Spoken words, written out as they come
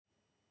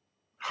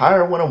Hi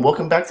everyone and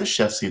welcome back to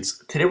Chef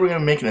Seats. Today we're going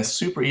to be making a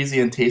super easy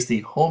and tasty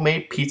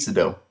homemade pizza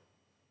dough.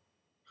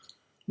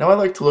 Now I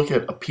like to look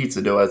at a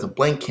pizza dough as a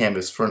blank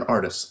canvas for an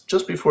artist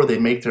just before they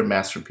make their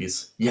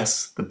masterpiece.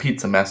 Yes, the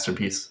pizza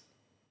masterpiece.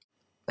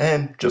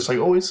 And just like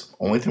always,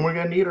 only thing we're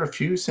going to need are a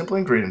few simple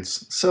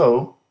ingredients.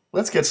 So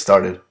let's get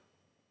started.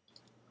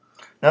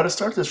 Now to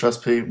start this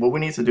recipe, what we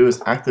need to do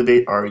is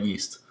activate our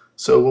yeast.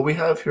 So what we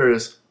have here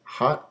is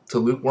hot to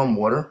lukewarm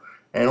water,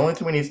 and the only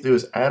thing we need to do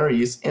is add our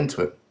yeast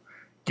into it.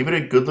 Give it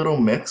a good little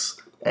mix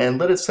and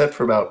let it set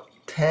for about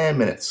 10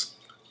 minutes.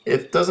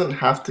 It doesn't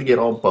have to get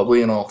all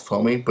bubbly and all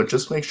foamy, but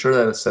just make sure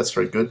that it sets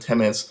for a good 10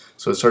 minutes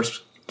so it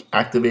starts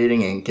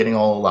activating and getting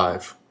all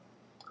alive.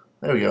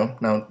 There we go.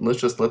 Now let's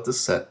just let this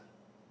set.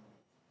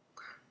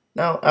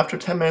 Now after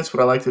 10 minutes,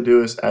 what I like to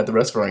do is add the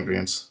rest of our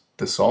ingredients.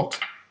 The salt,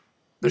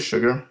 the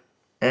sugar,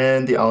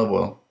 and the olive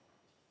oil.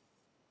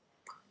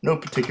 No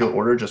particular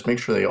order, just make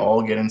sure they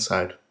all get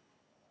inside.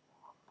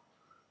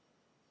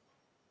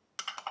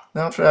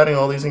 Now after adding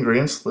all these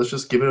ingredients, let's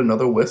just give it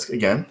another whisk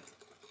again.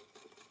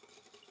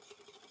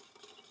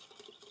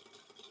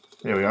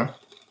 There we are.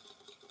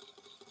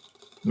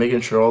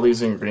 Making sure all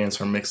these ingredients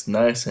are mixed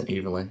nice and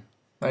evenly.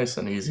 Nice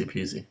and easy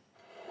peasy.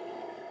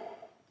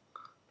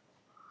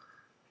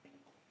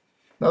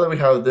 Now that we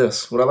have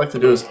this, what I like to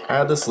do is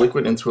add this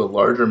liquid into a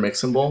larger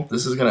mixing bowl.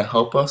 This is going to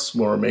help us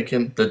when we're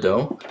making the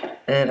dough.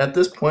 And at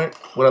this point,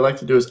 what I like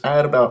to do is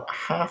add about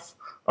half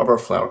of our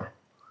flour.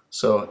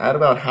 So add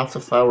about half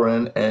the flour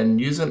in, and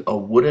using a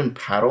wooden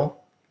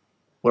paddle,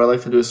 what I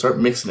like to do is start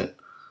mixing it.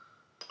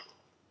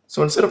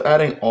 So instead of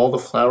adding all the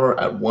flour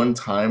at one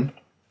time,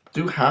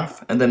 do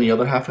half and then the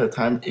other half at a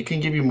time. It can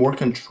give you more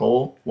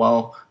control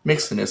while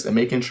mixing this and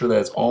making sure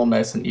that it's all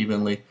nice and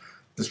evenly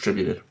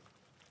distributed.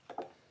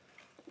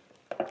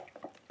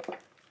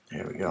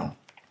 There we go.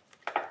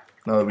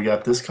 Now that we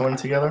got this coming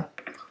together,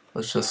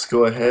 let's just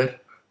go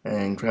ahead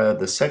and grab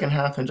the second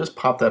half and just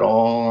pop that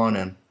all on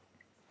in.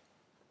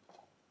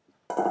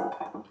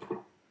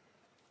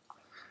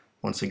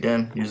 Once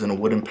again, using a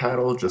wooden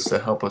paddle just to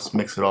help us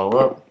mix it all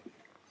up.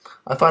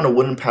 I find a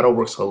wooden paddle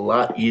works a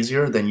lot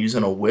easier than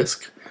using a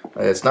whisk.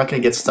 It's not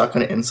going to get stuck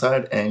on the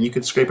inside, and you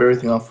can scrape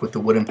everything off with the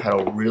wooden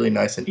paddle really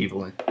nice and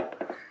evenly.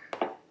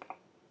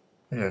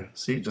 There,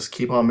 see, just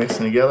keep on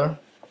mixing together.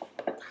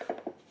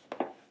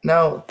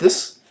 Now,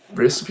 this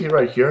recipe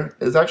right here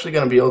is actually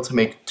going to be able to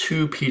make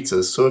 2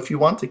 pizzas. So if you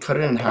want to cut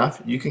it in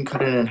half, you can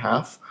cut it in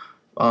half.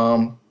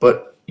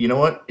 But you know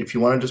what? If you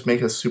want to just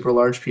make a super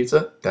large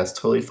pizza, that's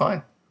totally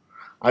fine.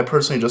 I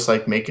personally just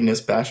like making this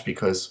batch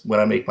because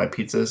when I make my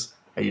pizzas,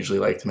 I usually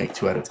like to make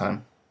 2 at a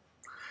time.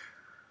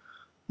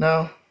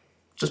 Now,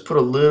 just put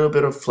a little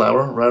bit of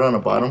flour right on the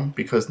bottom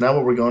because now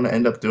what we're going to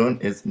end up doing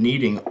is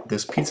kneading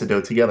this pizza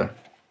dough together.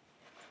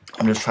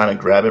 I'm just trying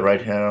to grab it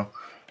right here,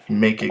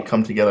 make it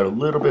come together a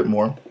little bit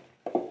more.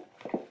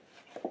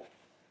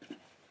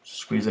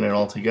 Squeezing it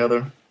all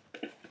together.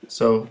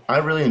 So I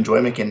really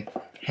enjoy making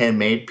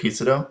handmade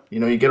pizza dough. You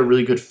know, you get a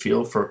really good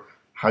feel for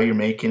how you're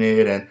making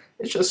it, and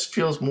it just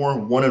feels more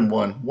one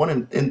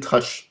in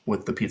touch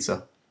with the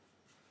pizza.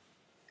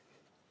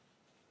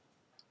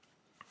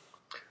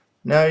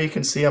 Now you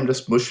can see I'm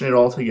just mushing it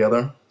all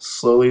together,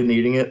 slowly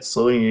kneading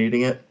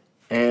it,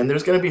 and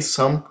there's going to be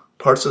some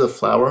parts of the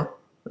flour,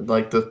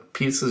 like the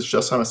pieces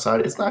just on the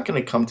side, it's not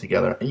going to come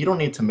together, and you don't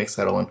need to mix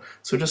that all in.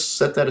 So just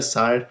set that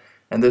aside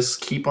and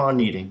just keep on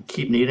kneading.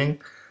 Keep kneading.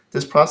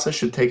 This process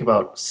should take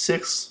about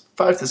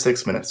 5 to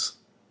 6 minutes.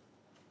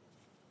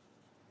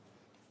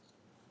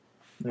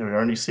 There we are,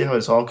 and you see how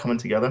it's all coming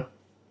together?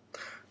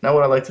 Now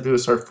what I like to do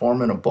is start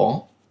forming a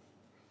ball.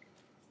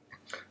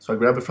 So I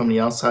grab it from the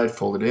outside,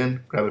 fold it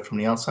in, grab it from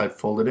the outside,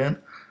 fold it in,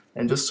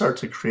 and just start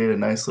to create a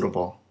nice little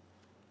ball.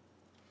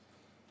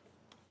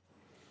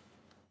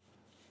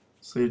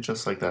 See,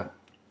 just like that.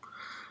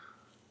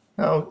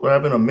 Now when I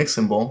have in a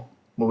mixing bowl,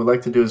 what we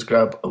like to do is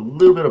grab a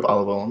little bit of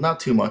olive oil, not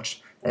too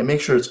much, and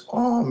make sure it's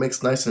all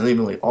mixed nice and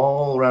evenly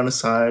all around the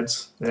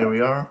sides. There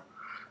we are.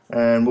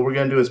 And what we're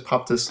going to do is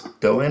pop this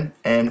dough in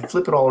and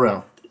flip it all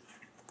around.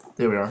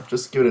 There we are.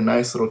 Just give it a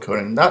nice little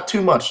coating. Not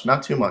too much,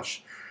 not too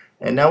much.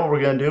 And now what we're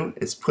going to do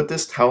is put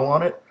this towel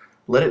on it,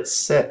 let it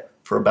set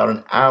for about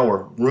an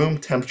hour, room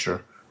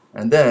temperature.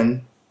 And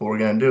then what we're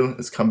going to do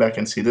is come back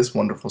and see this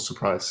wonderful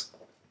surprise.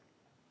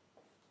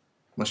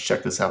 Let's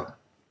check this out.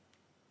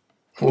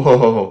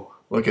 Whoa,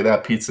 look at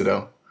that pizza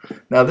dough.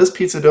 Now this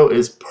pizza dough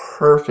is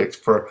perfect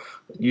for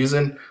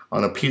using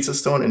on a pizza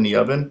stone in the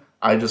oven.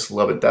 I just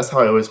love it. That's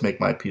how I always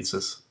make my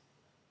pizzas.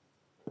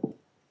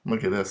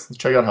 Look at this. Let's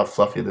check out how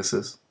fluffy this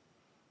is.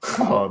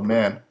 Oh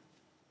man.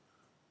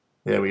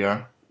 There we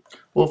are.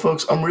 Well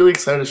folks, I'm really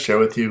excited to share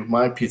with you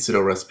my pizza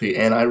dough recipe,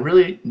 and I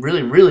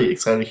really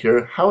excited to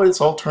hear how it's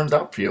all turned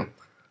out for you.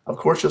 Of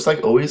course, just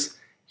like always,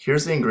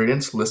 here's the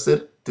ingredients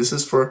listed. This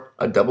is for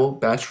a double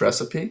batch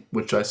recipe,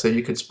 which I said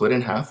you could split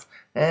in half,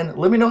 and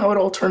let me know how it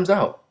all turns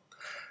out.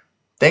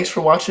 Thanks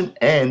for watching,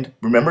 and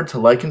remember to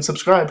like and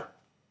subscribe.